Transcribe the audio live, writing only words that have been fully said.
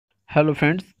Hello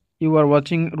friends, you are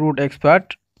watching Root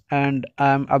Expert and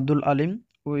I am Abdul Alim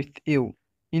with you.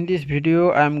 In this video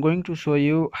I am going to show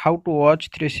you how to watch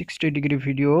 360-degree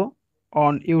video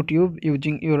on YouTube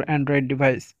using your Android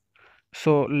device.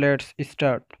 So let's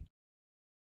start.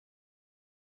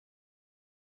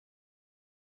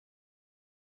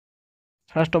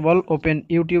 First of all, open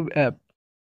YouTube app.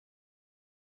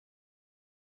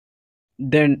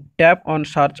 Then tap on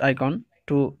search icon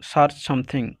to search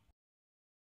something.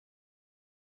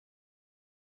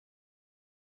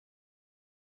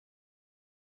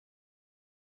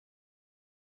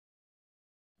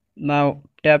 Now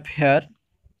tap here.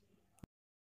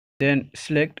 Then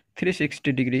select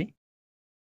 360 degree.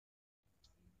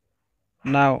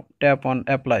 Now tap on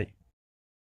apply.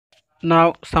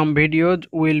 Now some videos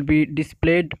will be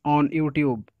displayed on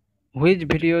YouTube. Which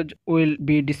videos will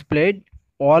be displayed?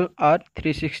 All are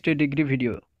 360-degree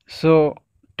video. So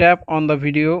tap on the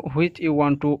video which you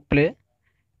want to play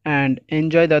and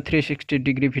enjoy the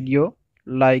 360-degree video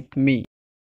like me.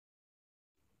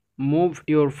 Move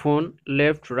your phone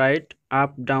left, right,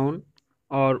 up, down,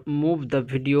 or move the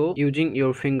video using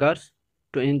your fingers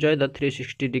to enjoy the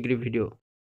 360-degree video.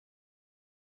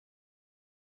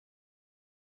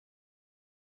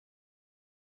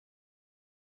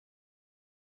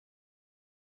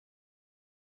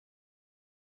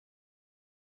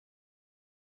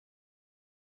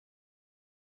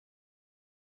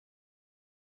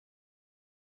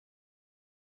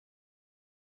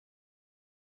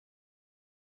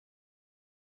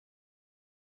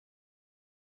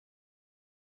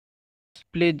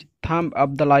 Please thumb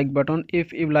up the like button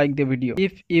if you like the video.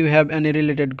 If you have any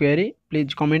related query,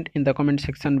 please comment in the comment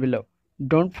section below.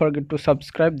 Don't forget to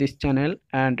subscribe this channel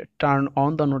and turn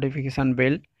on the notification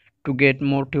bell to get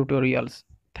more tutorials.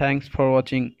 Thanks for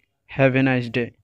watching. Have a nice day.